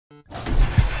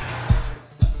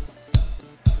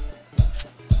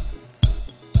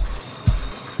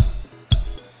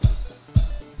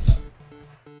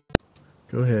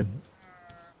Go ahead.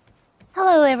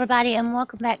 Hello everybody and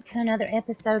welcome back to another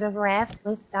episode of Raft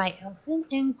with Diaelffin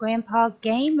and Grandpa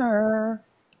Gamer,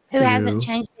 who hasn't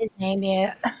changed his name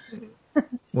yet.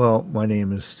 Well, my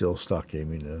name is still Stock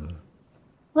Gaming.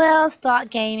 Well, Stock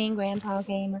Gaming, Grandpa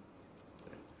Gamer.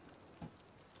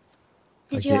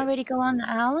 Did you already go on the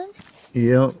island?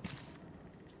 Yep.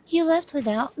 You left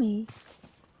without me.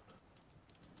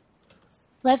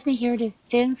 Left me here to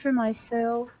fend for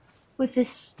myself with this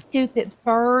stupid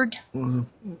bird. A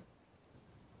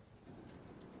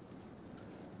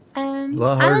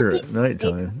lot harder at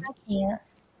nighttime. I can't.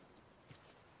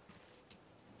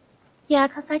 Yeah,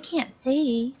 'cause I can't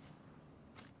see.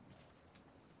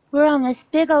 We're on this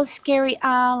big old scary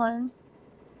island.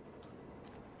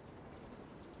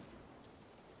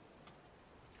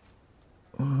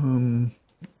 I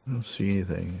don't see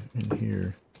anything in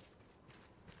here.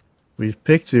 We've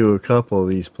picked to a couple of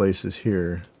these places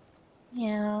here.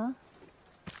 Yeah.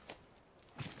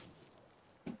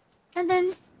 And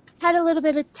then had a little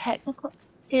bit of technical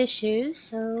issues,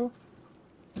 so...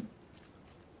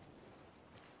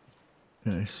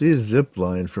 I see a zip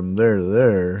line from there to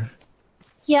there.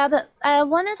 Yeah, but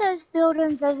one of those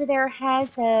buildings over there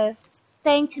has a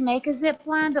thing to make a zip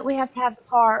line, but we have to have the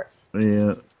parts.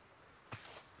 Yeah.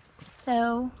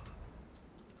 So...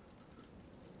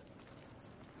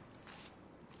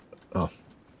 Oh,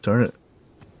 darn it.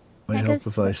 Might help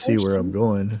if I see where I'm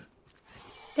going.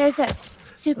 There's that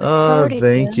stupid bird again.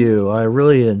 Thank you. I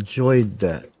really enjoyed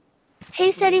that.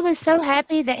 He said he was so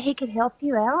happy that he could help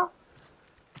you out.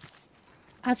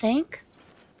 I think.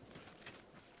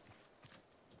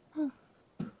 Oh.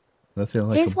 Nothing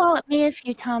like He's walloped me a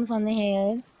few times on the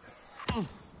head.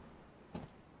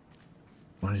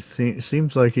 I think it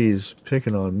seems like he's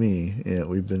picking on me. Yeah,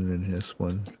 we've been in this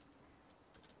one.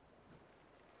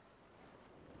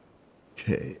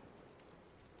 Okay.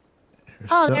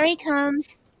 There he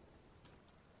comes.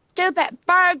 Stupid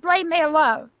bird, leave me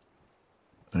alone.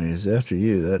 He's after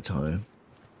you that time.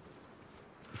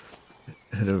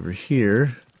 Head over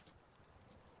here.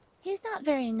 He's not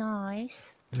very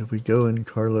nice. Did we go in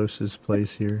Carlos's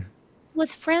place here?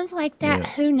 With friends like that,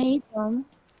 who needs them?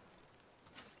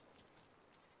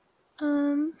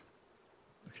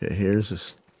 Okay, here's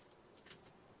this.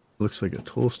 Looks like a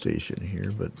toll station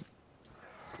here, but.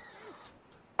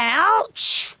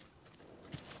 Ouch!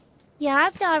 Yeah,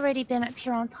 I've already been up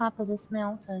here on top of this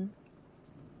mountain.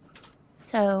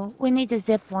 So, we need the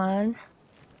zip lines.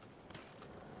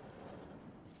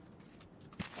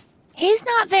 He's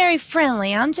not very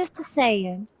friendly, I'm just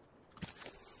saying.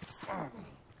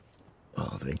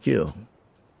 Oh, thank you.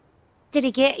 Did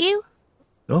he get you?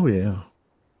 Oh, yeah.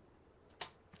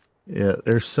 Yeah,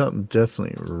 there's something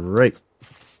definitely right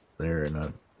there,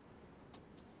 and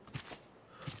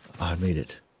I made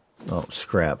it. Oh,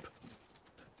 scrap.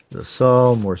 The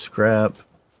saw, more scrap.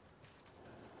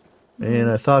 And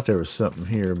I thought there was something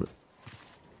here, but...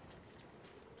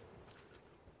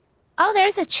 Oh,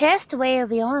 there's a chest way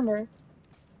over yonder.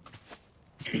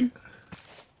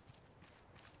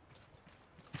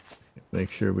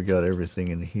 Make sure we got everything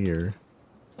in here.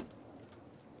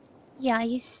 Yeah,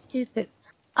 you stupid.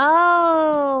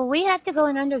 Oh, we have to go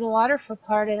in under the water for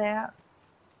part of that.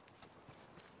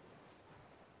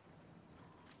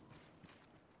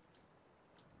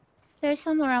 There's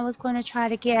somewhere I was going to try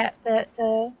to get, but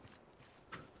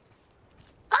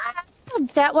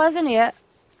that wasn't it.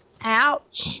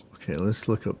 Ouch. Okay, let's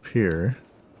look up here.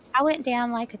 I went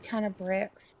down like a ton of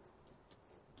bricks.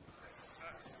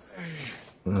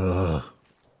 Ugh.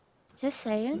 Just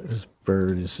saying. This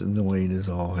bird is annoying as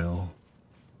all hell.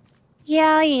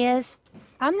 Yeah, he is.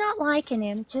 I'm not liking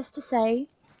him, just to say.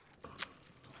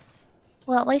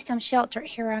 Well, at least I'm sheltered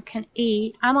here. I can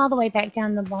eat. I'm all the way back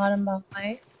down the bottom, by the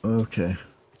way. Okay.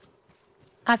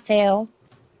 I fell.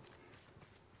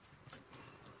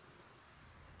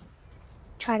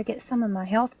 Try to get some of my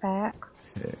health back.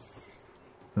 Okay.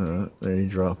 There you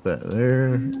drop that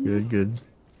there. Good, good.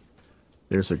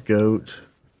 There's a goat.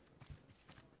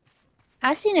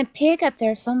 I seen a pig up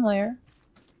there somewhere.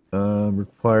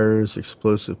 Requires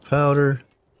explosive powder.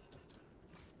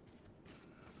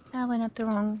 I went up the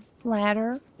wrong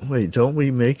ladder. Wait, don't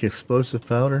we make explosive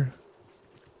powder?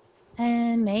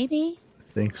 Maybe. I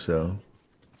think so.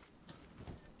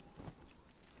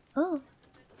 Oh.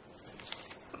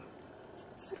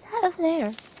 What's that up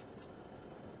there?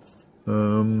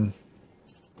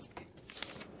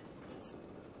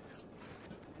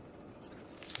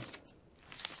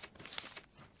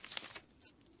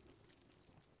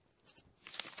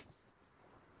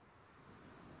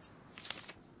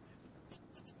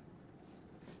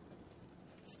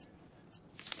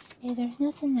 Hey, there's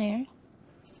nothing there.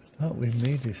 thought we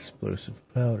made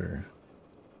explosive powder.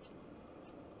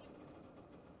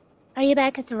 Are you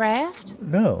back at the raft?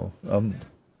 No, I'm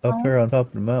up here on top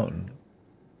of the mountain.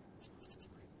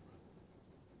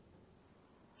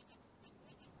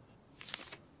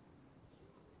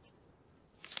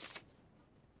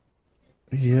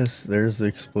 Yes, there's the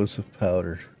explosive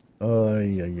powder.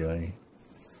 Ay, ay, ay.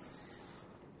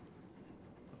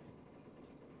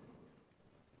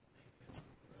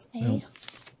 Okay. Nope.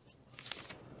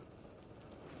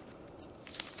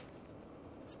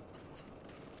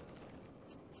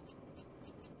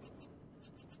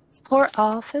 Port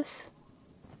office.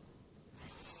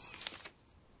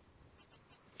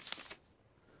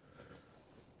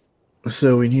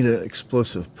 So we need an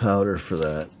explosive powder for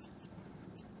that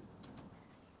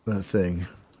thing.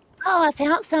 Oh, I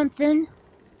found something.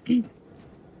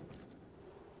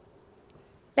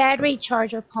 Battery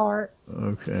charger parts.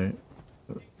 Okay.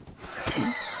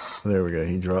 There we go.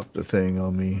 He dropped the thing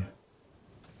on me.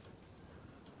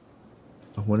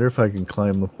 I wonder if I can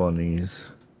climb up on these.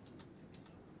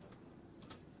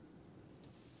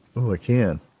 Oh, I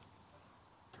can.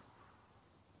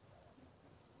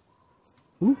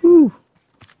 Woohoo!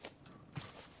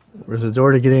 Where's the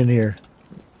door to get in here?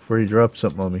 Before he drops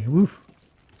something on me. Woo!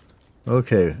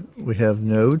 Okay, we have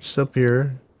notes up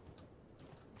here.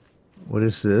 What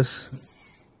is this?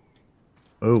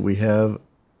 Oh, we have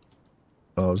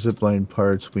zipline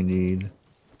parts we need.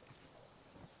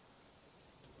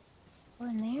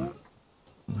 In there?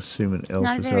 I'm assuming Elf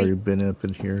has already been up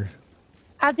in here.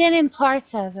 I've been in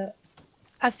parts of it.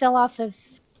 I fell off of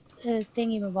the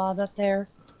thingy-mabob up there.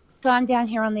 So I'm down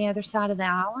here on the other side of the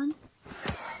island.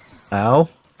 Ow?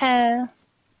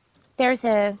 There's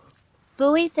a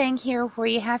buoy thing here where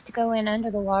you have to go in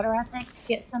under the water, I think, to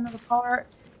get some of the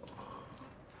parts.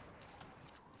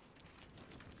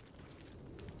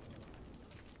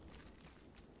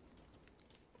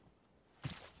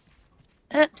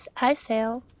 Oops, I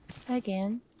fell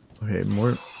again. Okay,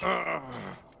 more.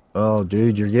 Oh,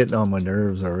 dude, you're getting on my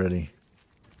nerves already.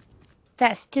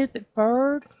 That stupid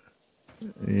bird.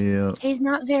 Yeah. He's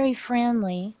not very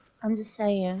friendly. I'm just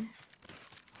saying.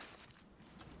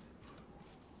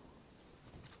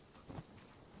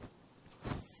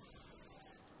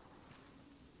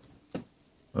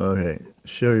 Okay,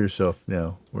 show yourself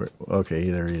now. Okay,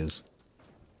 there he is.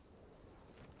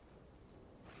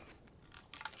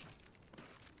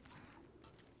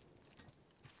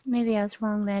 Maybe I was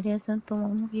wrong. That isn't the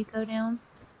one where you go down.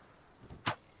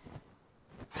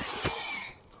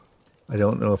 I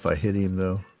don't know if I hit him,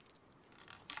 though.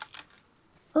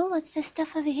 Oh, what's this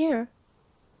stuff over here?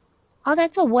 Oh,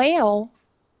 that's a whale.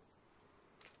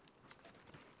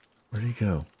 Where'd he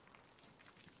go?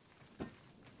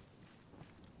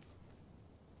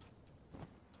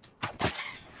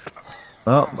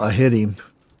 Oh, I hit him.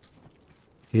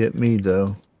 He hit me,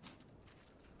 though.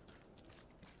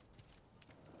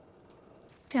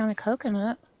 Found a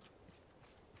coconut.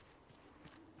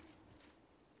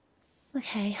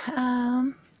 Okay,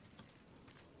 There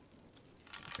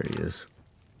he is.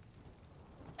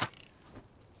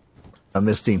 I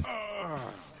missed him.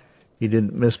 He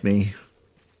didn't miss me.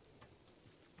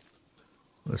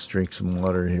 Let's drink some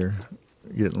water here.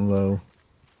 Getting low.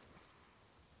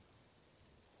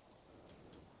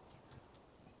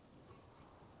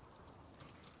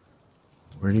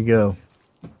 Where'd he go?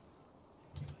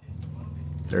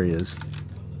 There he is.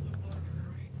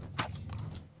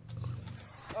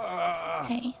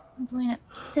 okay, I'm going up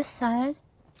this side.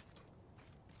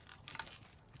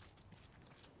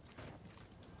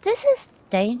 This is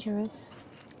dangerous.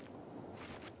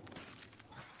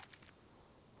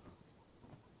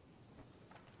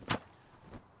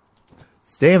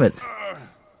 Damn it.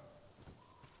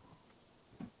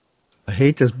 I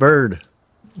hate this bird.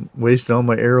 I'm wasting all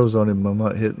my arrows on him. I'm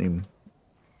not hitting him.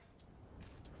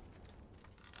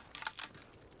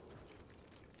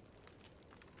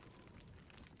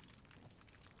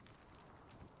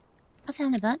 I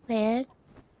found a bunk bed.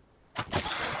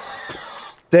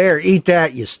 There, eat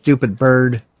that, you stupid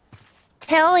bird.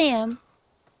 Tell him.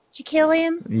 Did you kill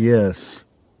him? Yes.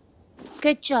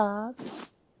 Good job.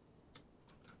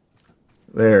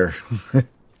 There.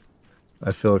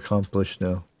 I feel accomplished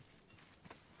now.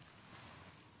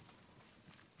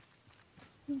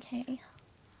 Okay.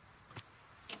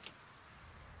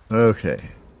 Okay.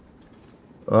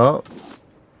 Well,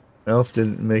 Elf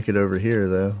didn't make it over here,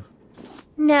 though.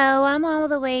 No, I'm all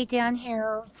the way down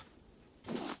here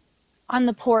on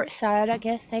the port side, I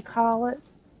guess they call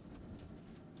it.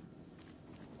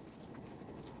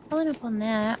 I went up on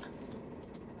that. Is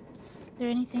there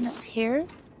anything up here?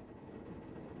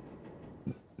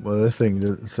 Well, this thing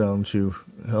doesn't sound too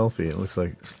healthy. It looks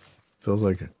like it's Feels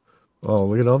like... Oh,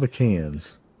 look at all the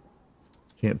cans.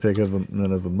 Can't pick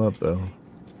none of them up, though.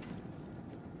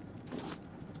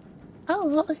 Oh,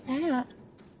 what was that?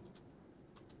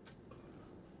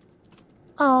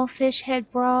 Oh, fish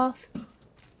head broth.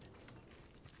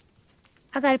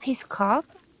 I got a piece of cloth.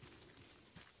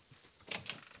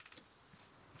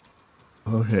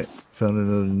 Okay, found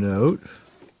another note.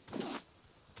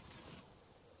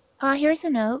 Here's a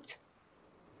note.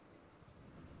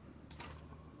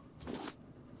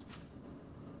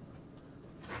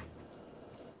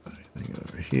 Anything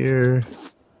over here?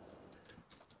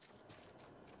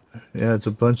 Yeah, it's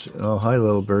a bunch. Oh, hi,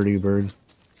 little birdie bird.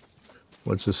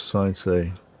 What's this sign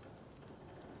say?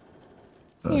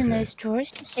 Okay. In those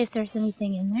drawers to see if there's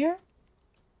anything in there.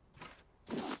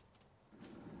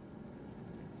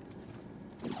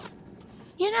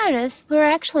 You notice we're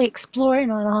actually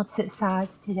exploring on opposite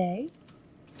sides today.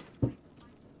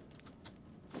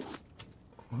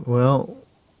 Well,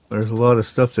 there's a lot of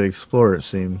stuff to explore, it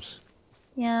seems.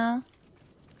 Yeah.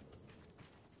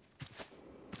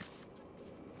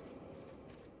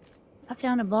 I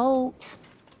found a bolt.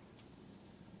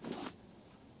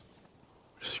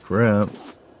 Scrap.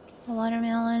 A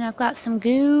watermelon. I've got some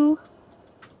goo.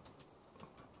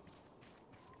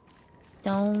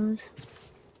 Stones.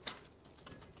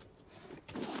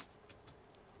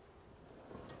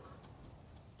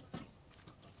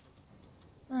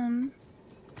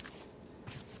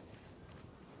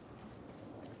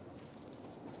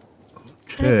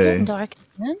 Okay. It's getting dark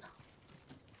again.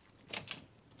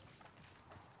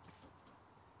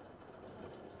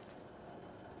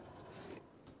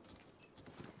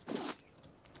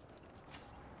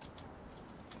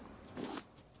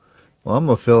 Well, I'm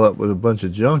gonna fill up with a bunch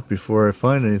of junk before I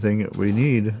find anything that we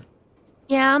need.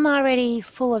 Yeah, I'm already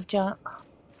full of junk.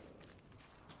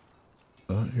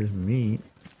 Oh, here's meat.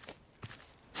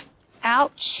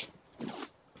 Ouch.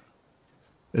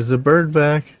 Is the bird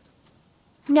back?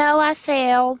 No, I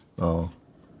fell. Oh.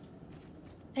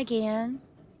 Again.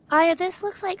 Oh, yeah, this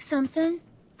looks like something.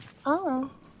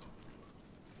 Oh.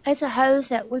 It's a hose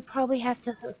that we probably have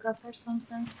to hook up or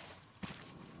something.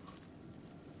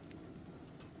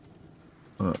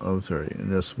 Oh, sorry,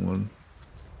 this one.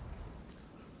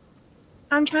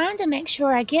 I'm trying to make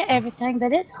sure I get everything,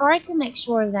 but it's hard to make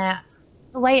sure of that.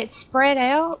 The way it's spread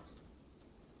out.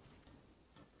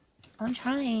 I'm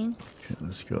trying. Okay,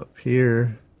 let's go up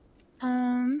here.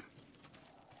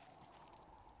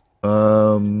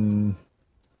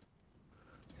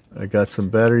 I got some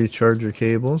battery charger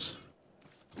cables.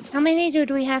 How many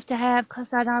did we have to have?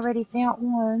 Because I'd already found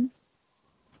one.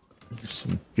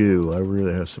 Some goo. I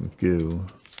really have some goo.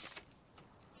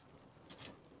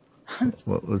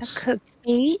 Well, let's... A cooked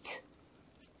meat.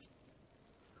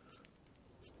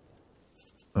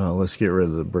 Let's get rid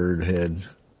of the bird head.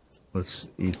 Let's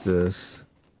eat this.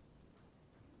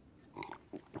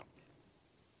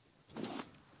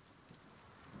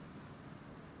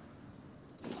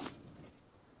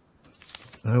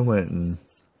 I went and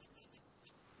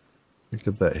picked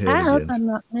up that head I hope again. I'm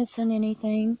not missing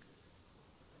anything.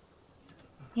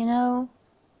 You know?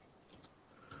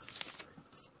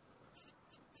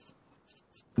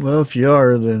 Well, if you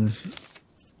are, then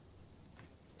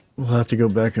we'll have to go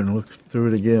back and look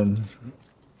through it again.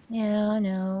 Yeah, I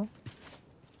know.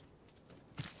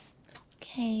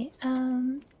 Okay,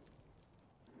 I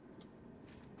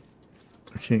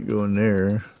can't go in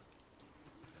there.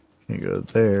 Can't go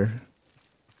there.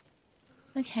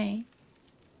 Okay.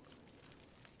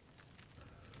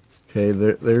 Okay,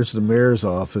 there's the mayor's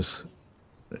office.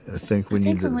 I think we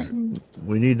need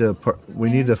to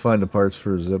find the parts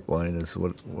for a zip line. Is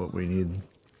what we need.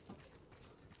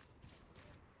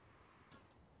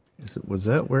 Was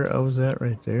that where I was at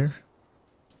right there?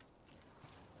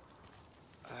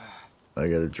 I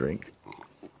got a drink.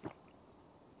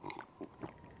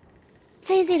 It's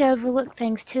easy to overlook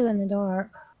things too in the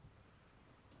dark.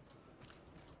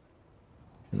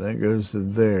 That goes to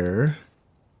there.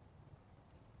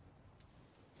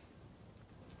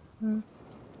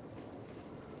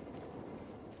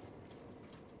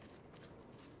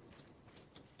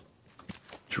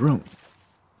 Drum.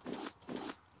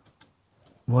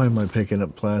 Why am I picking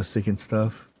up plastic and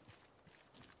stuff?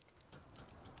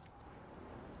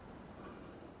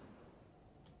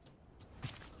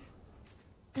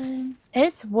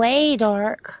 It's way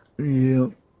dark.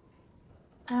 Yep.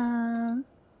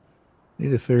 Need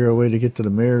to figure out a way to get to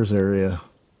the mayor's area.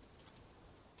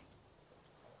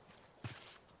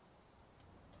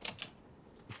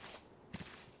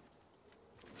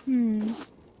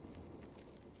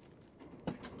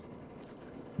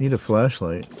 Need a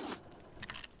flashlight.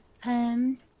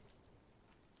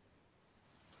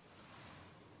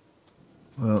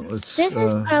 let's. This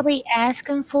is probably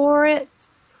asking for it.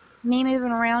 Me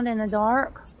moving around in the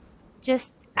dark.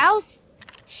 Just,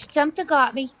 something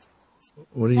got me.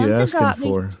 What are you asking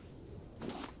for?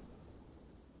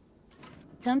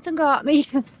 Something got me.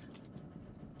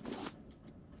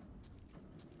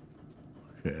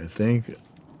 Okay, I think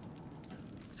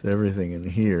it's everything in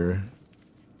here.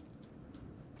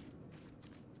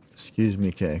 Excuse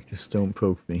me, cactus. Don't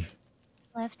poke me.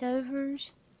 Leftovers.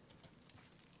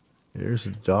 There's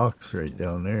a docks right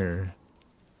down there.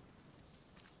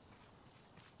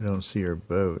 I don't see our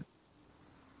boat.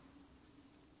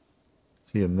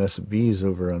 See a mess of bees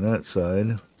over on that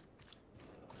side.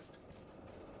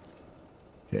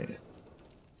 Okay.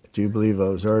 I do believe I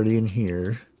was already in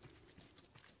here.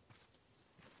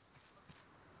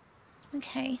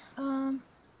 Okay,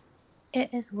 it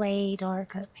is way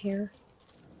dark up here.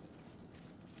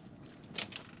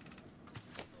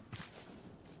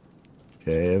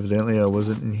 Okay, evidently I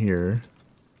wasn't in here.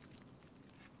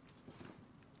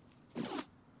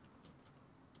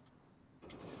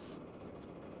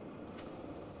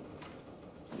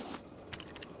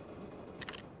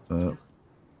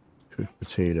 Cooked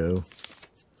potato.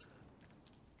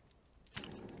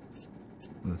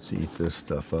 Let's eat this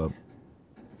stuff up.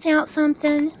 Found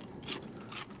something.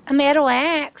 A metal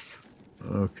axe.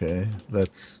 Okay,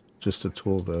 that's just a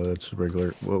tool though. That's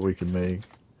regular what we can make.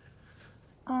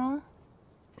 Oh.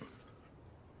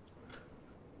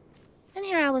 And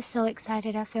here I was so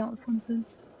excited I found something.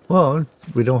 Well,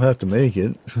 we don't have to make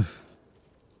it.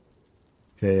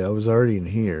 Okay, I was already in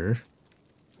here.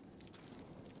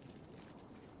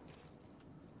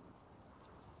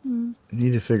 I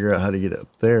need to figure out how to get up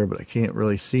there, but I can't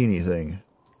really see anything.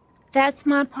 That's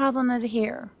my problem over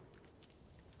here.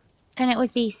 And it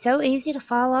would be so easy to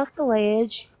fall off the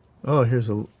ledge. Oh, here's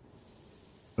a...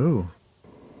 Ooh.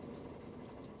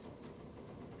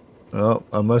 Oh,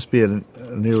 I must be in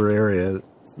a newer area.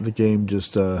 The game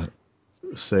just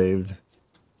saved.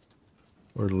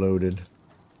 Or loaded.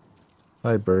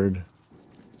 Hi, bird.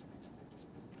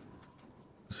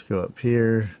 Let's go up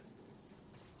here.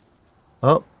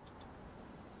 Oh!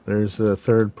 There's a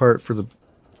third part for the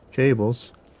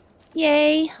cables.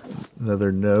 Yay!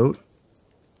 Another note.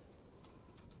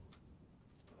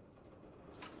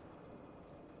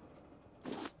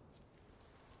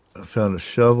 I found a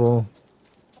shovel.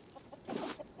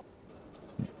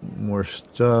 More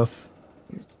stuff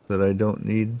that I don't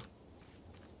need.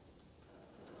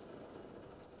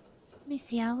 Let me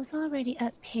see, I was already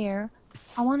up here.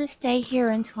 I want to stay here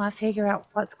until I figure out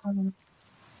what's going on.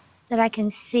 That I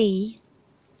can see.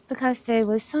 Because there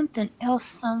was something else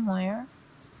somewhere.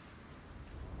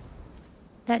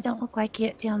 That don't look like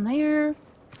it down there.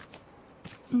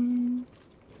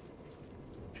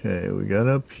 Okay, we got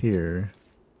up here.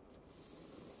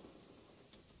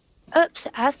 Oops,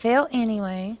 I fell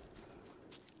anyway.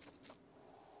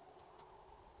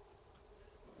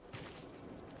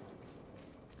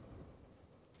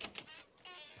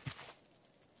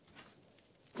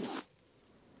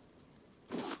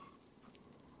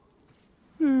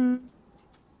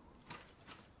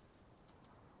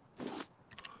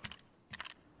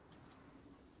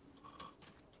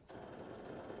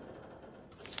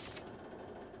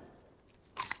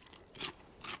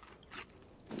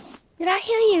 Did I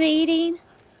hear you eating?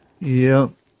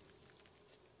 Yep.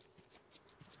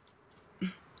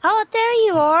 Oh, there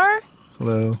you are.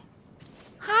 Hello.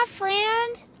 Hi,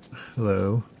 friend.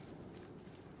 Hello.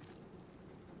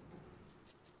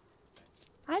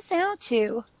 I found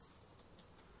you.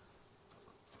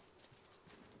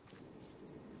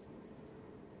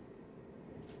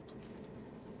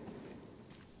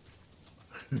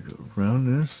 Can I go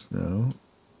around this? No.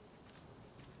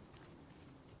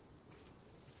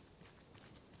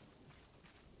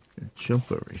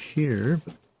 Jump over here,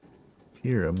 but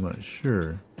here I'm not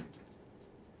sure.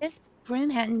 This room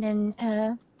hadn't been,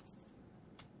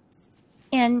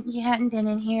 and you hadn't been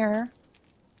in here.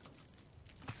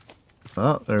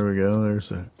 Oh, there we go. There's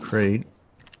a crate.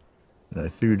 And I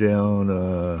threw down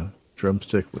a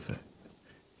drumstick with a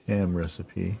ham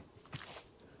recipe.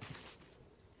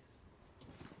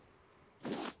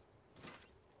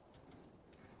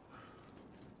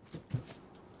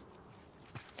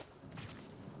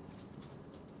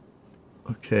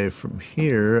 Okay, from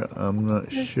here, I'm not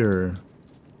sure.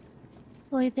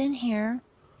 Well, we've been here.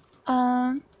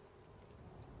 Oh,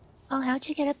 how'd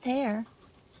you get up there?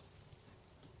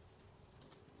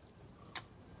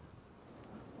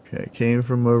 Okay, I came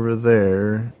from over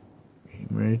there. Came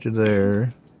right to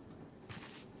there.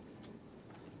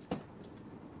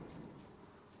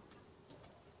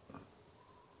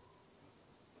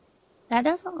 That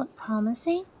doesn't look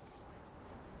promising.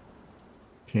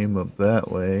 came up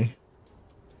that way.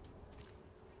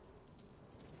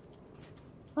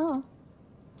 Oh.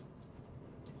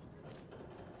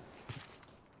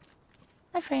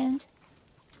 My friend.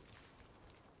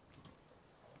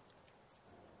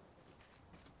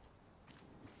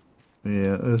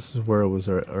 Yeah, this is where I was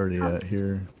already at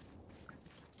here.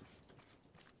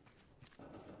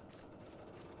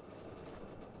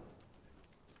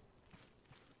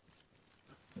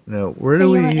 Now, where So do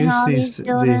you we went in use all these these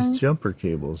buildings? jumper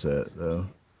cables at, though?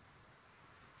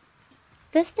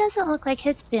 This doesn't look like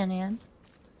it's been in.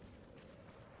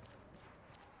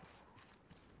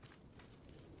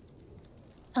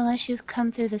 Unless you've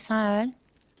come through the side.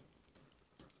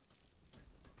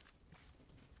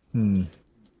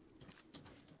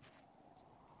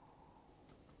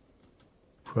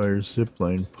 Prior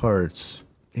zipline parts.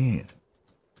 Man.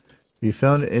 You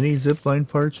found any zipline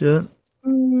parts yet?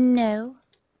 No.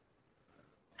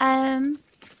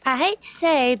 I hate to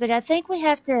say, but I think we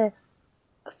have to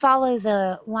follow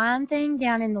the line thing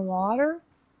down in the water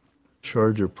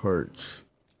Charger parts.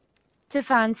 to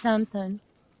find something.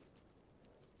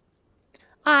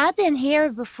 I've been here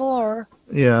before.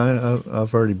 Yeah,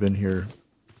 I've already been here.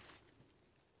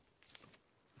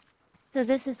 So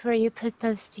this is where you put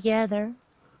those together.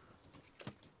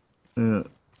 Yeah.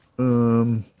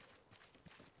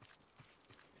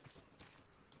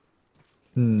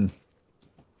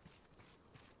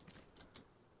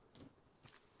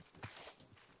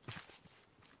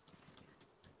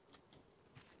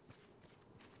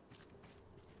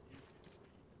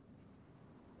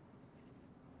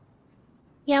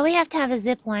 Yeah, we have to have a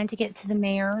zip line to get to the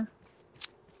mirror.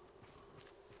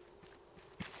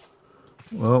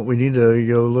 Well, we need to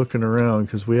go looking around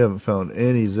because we haven't found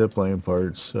any zipline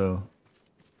parts, so.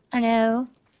 I know.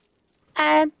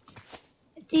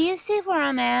 Do you see where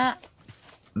I'm at?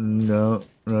 No,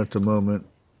 not at the moment.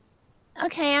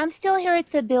 Okay, I'm still here at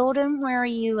the building where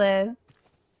you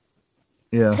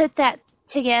Yeah. put that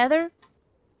together.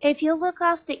 If you look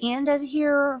off the end of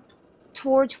here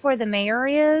towards where the mayor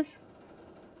is,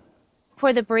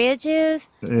 where the bridge is,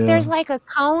 Yeah. there's like a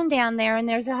cone down there and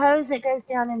there's a hose that goes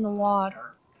down in the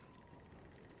water.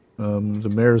 The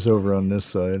mayor's over on this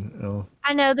side. Oh.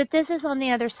 I know, but this is on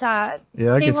the other side.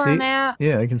 Yeah, I See can where see. I'm at?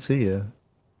 Yeah, I can see you.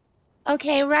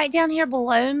 Okay, right down here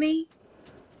below me.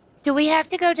 Do we have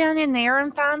to go down in there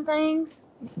and find things?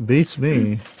 Beats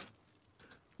me.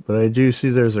 But I do see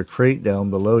there's a crate down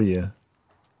below you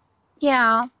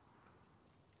Yeah.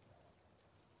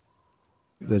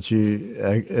 that you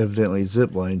evidently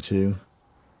ziplined to.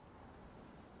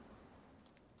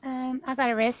 I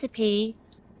got a recipe.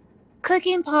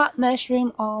 Cooking pot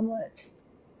mushroom omelet.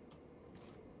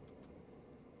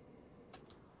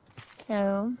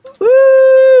 So.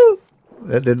 Woo!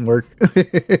 That didn't work.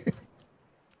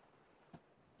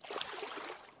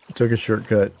 Took a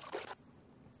shortcut.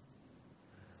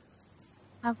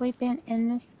 Have we been in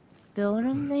this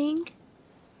building thing?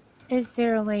 Is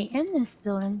there a way in this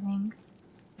building thing?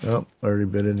 Oh, already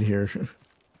been in here.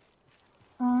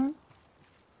 Oh.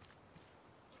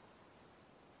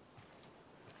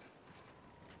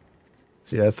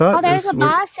 See, I thought. Oh, there's a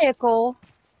bicycle.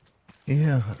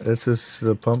 Yeah, this is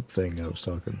the pump thing I was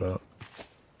talking about.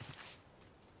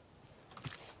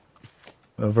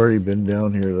 I've already been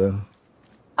down here, though.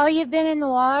 Oh, you've been in the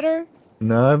water?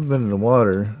 No, I've been in the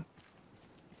water.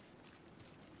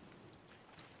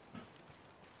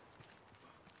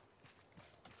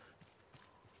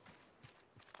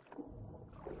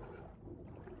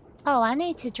 Oh, I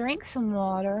need to drink some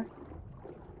water.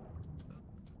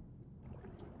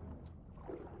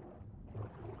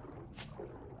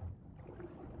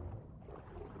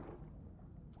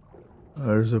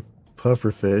 There's a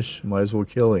pufferfish. Might as well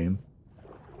kill him.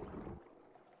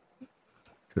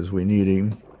 Because we need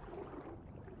him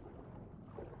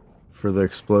for the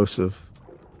explosive.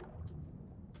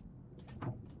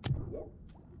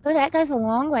 Oh, that goes a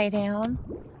long way down.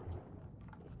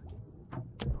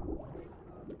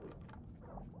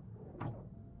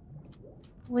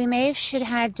 We may should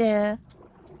have had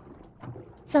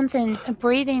something, a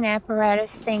breathing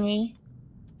apparatus thingy.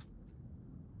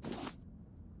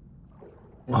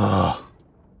 Ah.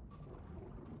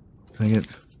 Dang it.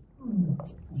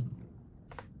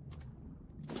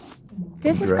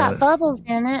 This has got bubbles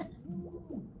in it.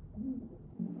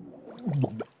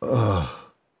 Ugh.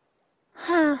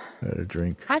 Huh. Had a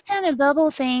drink. I found a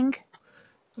bubble thing.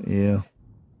 Yeah.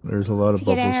 There's a lot of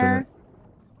bubbles in it.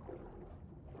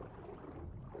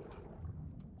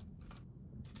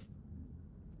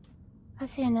 I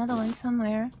see another one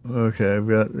somewhere. Okay, I've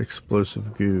got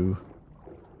explosive goo.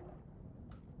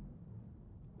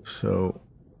 So.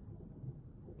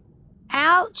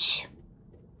 Ouch!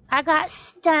 I got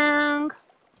stung.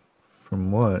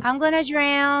 From what? I'm gonna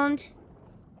drown.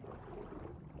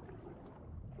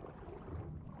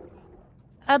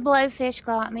 A blowfish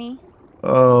got me.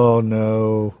 Oh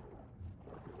no.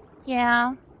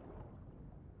 Yeah.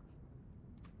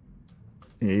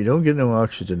 You don't get no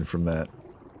oxygen from that.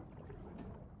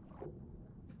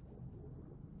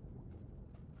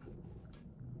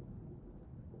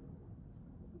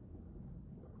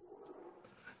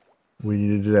 We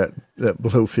needed that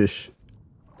blowfish.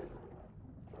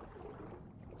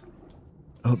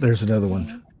 Oh, there's another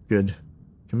one. Good.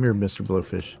 Come here, Mr.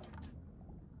 Blowfish.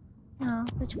 Oh,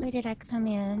 which way did I come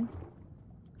in?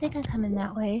 I think I come in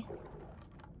that way.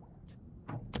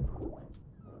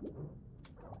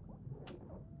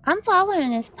 I'm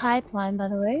following this pipeline, by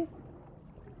the way.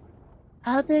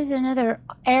 I hope there's another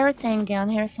air thing down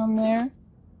here somewhere.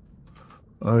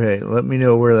 Okay, let me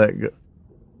know where that goes.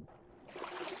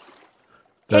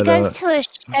 It goes to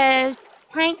a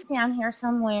tank down here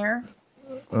somewhere.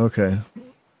 Okay.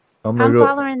 I'm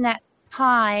following that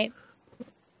pipe.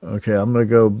 Okay, I'm gonna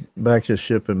go back to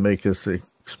ship and make this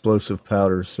explosive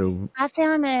powder. So I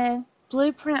found a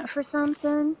blueprint for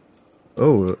something.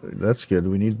 Oh, that's good.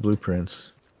 We need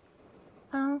blueprints.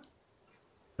 Oh.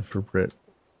 For Brit.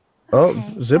 Okay,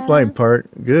 oh, zipline part.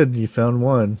 Good, you found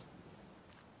one.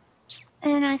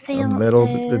 And I found a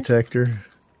metal detector.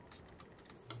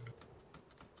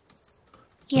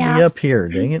 Yeah. Let me up here,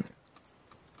 dang it.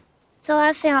 So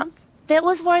I found that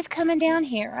was worth coming down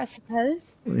here, I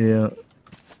suppose. Yeah.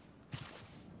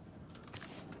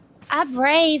 I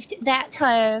braved that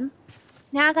time.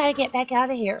 Now I gotta get back out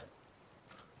of here.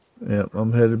 Yeah,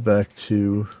 I'm headed back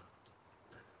to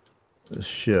the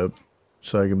ship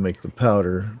so I can make the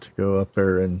powder to go up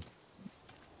there and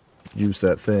use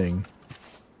that thing.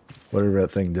 Whatever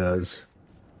that thing does.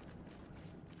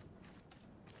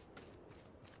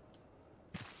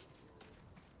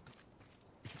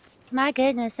 My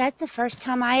goodness, that's the first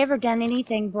time I ever done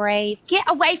anything brave. Get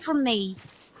away from me!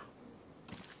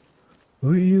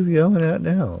 Who are you yelling at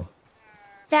now?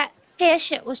 That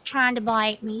fish that was trying to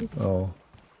bite me. Oh.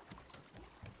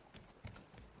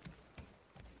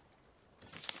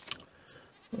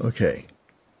 Okay.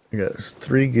 I got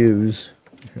 3 goos.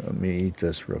 Let me eat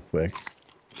this real quick.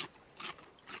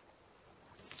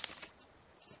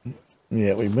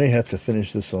 Yeah, we may have to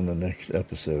finish this on the next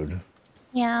episode.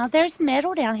 Yeah, there's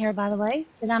metal down here, by the way,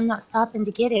 but I'm not stopping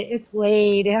to get it. It's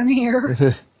way down here.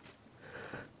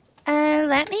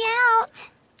 Let me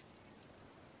out.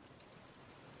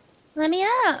 Let me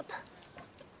up.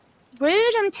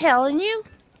 Rude, I'm telling you.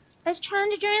 That's trying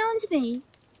to drown me.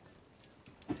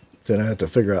 Then I have to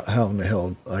figure out how in the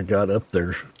hell I got up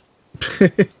there.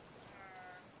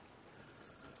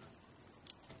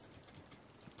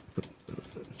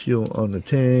 Fuel on the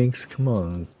tanks. Come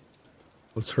on.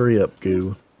 Let's hurry up,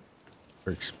 goo.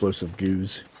 Or explosive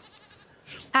goos.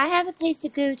 I have a piece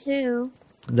of goo, too.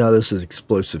 No, this is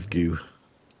explosive goo.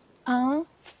 Oh.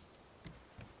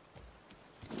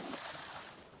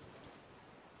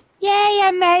 Yay,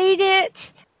 I made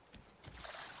it!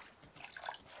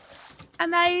 I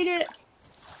made it!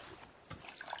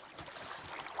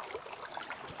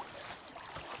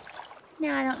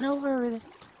 Now, I don't know where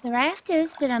the raft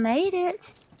is, but I made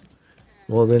it.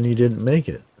 Well, then you didn't make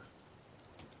it.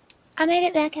 I made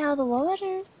it back out of the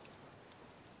water.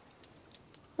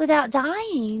 Without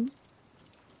dying.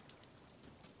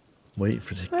 Wait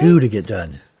for the goo to get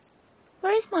done.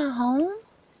 Where's my home?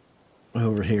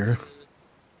 Over here.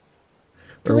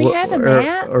 Do we have a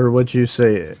map? Or what'd you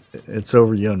say? It's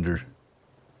over yonder.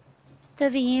 The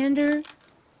Viander?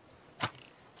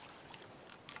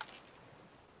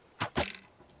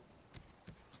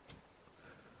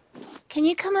 Can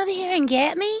you come over here and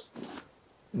get me?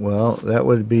 Well, that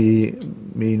would be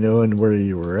me knowing where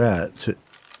you were at.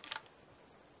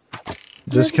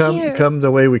 Just come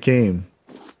the way we came.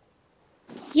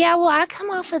 Yeah, well, I come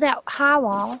off of that high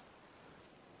wall.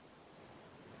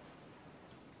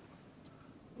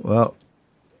 Well.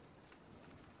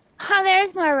 Oh,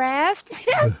 there's my raft.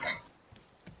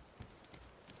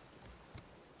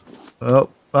 Oh,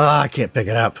 I can't pick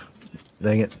it up.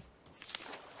 Dang it.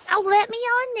 Oh, let me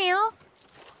on now.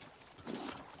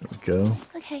 There we go.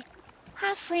 Okay.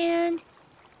 Hi, friend.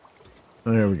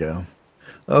 There we go.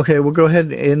 Okay, we'll go ahead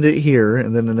and end it here,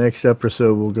 and then the next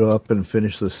episode we'll go up and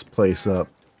finish this place up.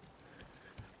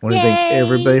 I want to thank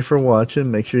everybody for watching.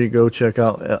 Make sure you go check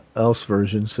out Elf's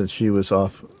version since she was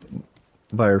off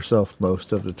by herself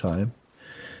most of the time.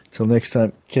 Until next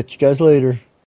time, catch you guys later.